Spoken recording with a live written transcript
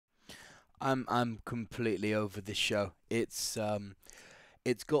I'm completely over this show. It's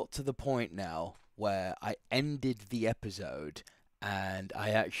got to the point now where I ended the episode and I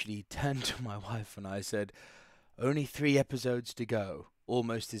actually turned to my wife and I said, "Only 3 episodes to go,"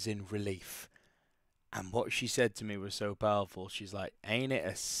 almost as in relief. And what she said to me was so powerful. She's like, "Ain't it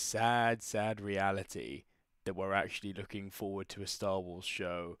a sad, sad reality that we're actually looking forward to a Star Wars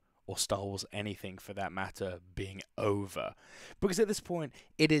show, or Star Wars anything for that matter, being over?" Because at this point,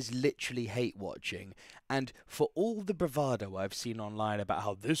 it is literally hate watching. And for all the bravado I've seen online about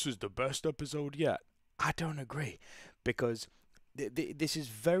how this is the best episode yet, I don't agree. Because this is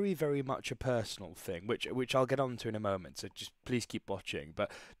very, very much a personal thing, which I'll get onto in a moment. So just please keep watching. But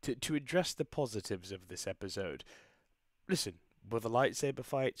to address the positives of this episode, listen, were the lightsaber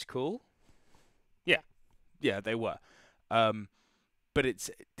fights cool? Yeah, yeah, they were. Um, but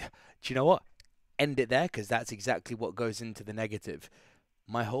do you know what? End it there because that's exactly what goes into the negative.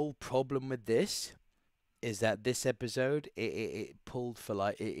 My whole problem with this is that this episode it pulled for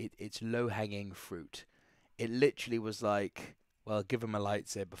like it's low hanging fruit. It literally was like, well, give him a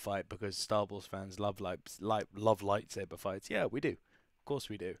lightsaber fight because Star Wars fans love lightsaber fights. Yeah, we do. Of course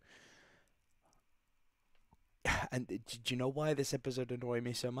we do. And do you know why this episode annoyed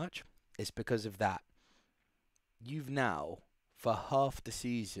me so much? It's because of that. You've now, for half the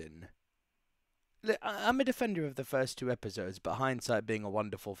season, I'm a defender of the first 2 episodes, but hindsight being a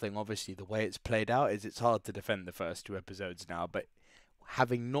wonderful thing, obviously the way it's played out is it's hard to defend the first 2 episodes now. But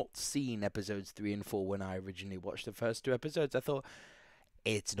having not seen episodes 3 and 4 when I originally watched the first 2 episodes, I thought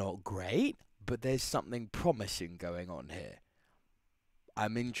it's not great, but there's something promising going on here.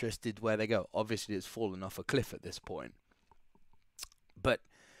 I'm interested where they go. Obviously, it's fallen off a cliff at this point, but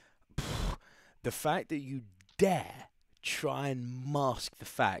the fact that you dare try and mask the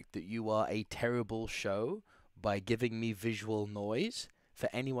fact that you are a terrible show by giving me visual noise. For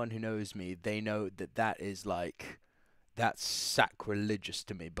anyone who knows me, they know that that's sacrilegious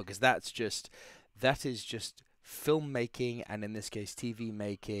to me because that is just filmmaking and in this case TV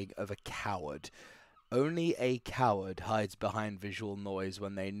making of a coward. Only a coward hides behind visual noise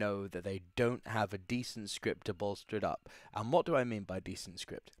when they know that they don't have a decent script to bolster it up. And what do I mean by decent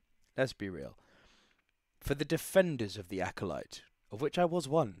script? Let's be real. For the defenders of the Acolyte, of which I was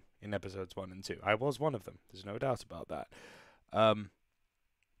one in episodes 1 and 2, I was one of them. There's no doubt about that. Um,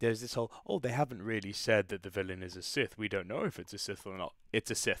 there's this whole, oh, they haven't really said that the villain is a Sith. We don't know if it's a Sith or not.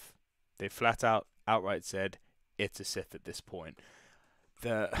 It's a Sith. They flat out, outright said it's a Sith at this point.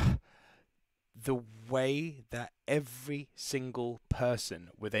 The the way that every single person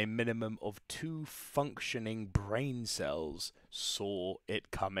with a minimum of 2 functioning brain cells saw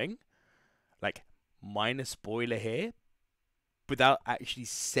it coming, like minor spoiler here, without actually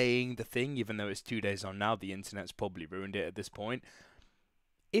saying the thing, even though it's 2 days on now, the internet's probably ruined it at this point.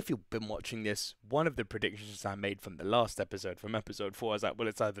 If you've been watching this, one of the predictions I made from the last episode, from episode 4, I was like, well,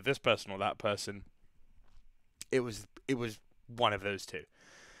 it's either this person or that person. It was one of those two.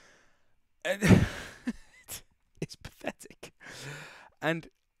 And it's pathetic. And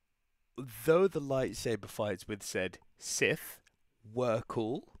though the lightsaber fights with said Sith were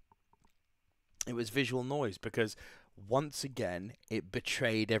cool, it was visual noise because once again it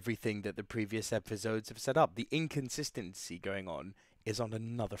betrayed everything that the previous episodes have set up. The inconsistency going on is on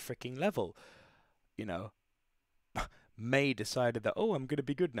another freaking level. You know, May decided that, oh, I'm going to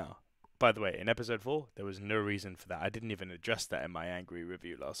be good now. By the way, in episode 4, there was no reason for that. I didn't even address that in my angry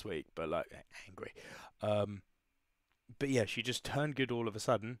review last week, but like, angry. Um, but yeah, she just turned good all of a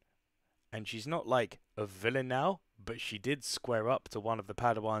sudden, and she's not like a villain now, but she did square up to one of the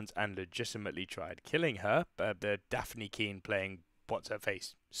Padawans and legitimately tried killing her. The Daphne Keane playing, what's her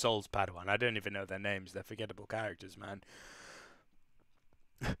face? Sol's Padawan. I don't even know their names. They're forgettable characters, man.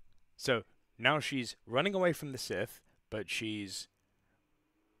 So now she's running away from the Sith, but she's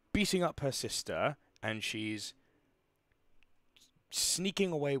beating up her sister, and she's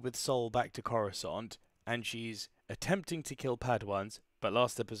sneaking away with Sol back to Coruscant, and she's attempting to kill Padawans, but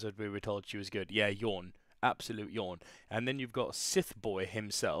last episode we were told she was good. Yeah, yawn. Absolute yawn. And then you've got Sith Boy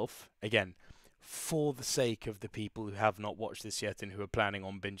himself, again, for the sake of the people who have not watched this yet and who are planning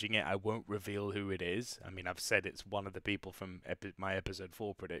on binging it, I won't reveal who it is. I mean, I've said it's one of the people from my episode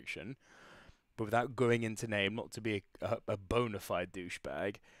 4 prediction, but without going into name, not to be a bona fide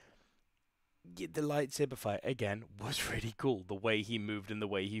douchebag, the lightsaber fight again was really cool. The way he moved and the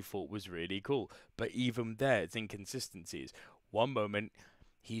way he fought was really cool. But even there, it's inconsistencies. One moment,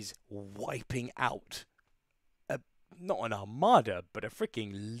 he's wiping out not an armada, but a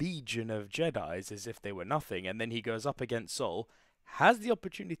freaking legion of Jedis as if they were nothing. And then he goes up against Sol, has the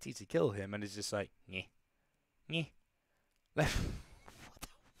opportunity to kill him, and is just like, nyeh, nyeh.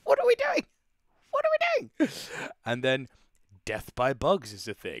 What are we doing? And then death by bugs is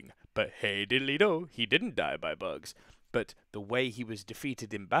a thing. But hey diddly do, he didn't die by bugs. But the way he was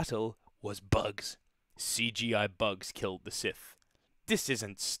defeated in battle was bugs. CGI bugs killed the Sith. This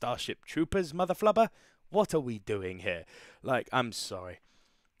isn't Starship Troopers, motherflubber. What are we doing here? Like, I'm sorry.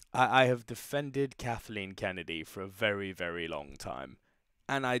 I have defended Kathleen Kennedy for a very, very long time.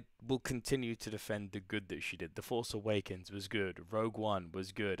 And I will continue to defend the good that she did. The Force Awakens was good. Rogue One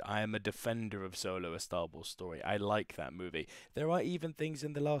was good. I am a defender of Solo, a Star Wars story. I like that movie. There are even things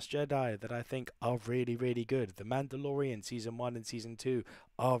in The Last Jedi that I think are really, really good. The Mandalorian Season 1 and Season 2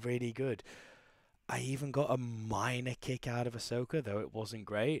 are really good. I even got a minor kick out of Ahsoka, though it wasn't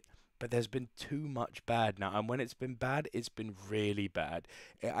great. But there's been too much bad now. And when it's been bad, it's been really bad.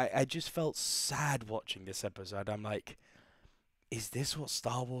 I just felt sad watching this episode. I'm like, is this what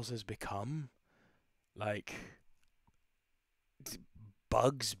Star Wars has become? Like,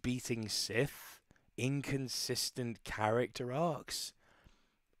 bugs beating Sith? Inconsistent character arcs?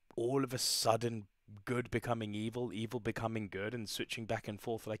 All of a sudden, good becoming evil, evil becoming good, and switching back and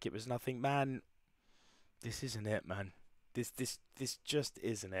forth like it was nothing? Man, this isn't it, man. This just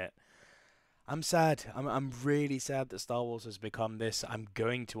isn't it. I'm sad. I'm really sad that Star Wars has become this. I'm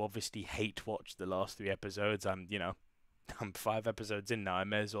going to obviously hate watch the last 3 episodes. I'm 5 episodes in now. I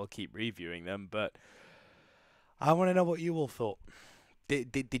may as well keep reviewing them. But I want to know what you all thought.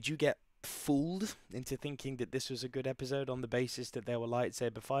 Did you get fooled into thinking that this was a good episode on the basis that there were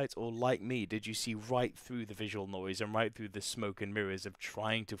lightsaber fights? Or like me, did you see right through the visual noise and right through the smoke and mirrors of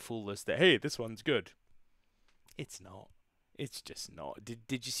trying to fool us that, hey, this one's good? It's not. It's just not.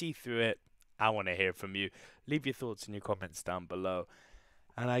 Did you see through it? I want to hear from you. Leave your thoughts in your comments down below.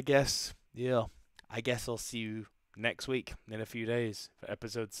 And I guess I'll see you next week in a few days for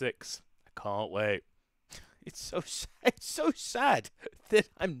episode 6. I can't wait. It's so sad that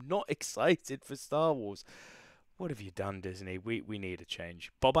I'm not excited for Star Wars. What have you done, Disney? We need a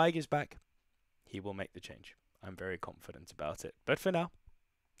change. Bob Iger's back. He will make the change. I'm very confident about it. But for now,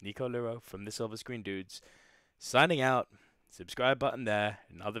 Nico Luro from the Silver Screen Dudes, signing out. Subscribe button there.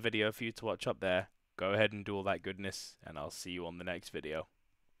 Another video for you to watch up there. Go ahead and do all that goodness, and I'll see you on the next video.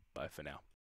 Bye for now.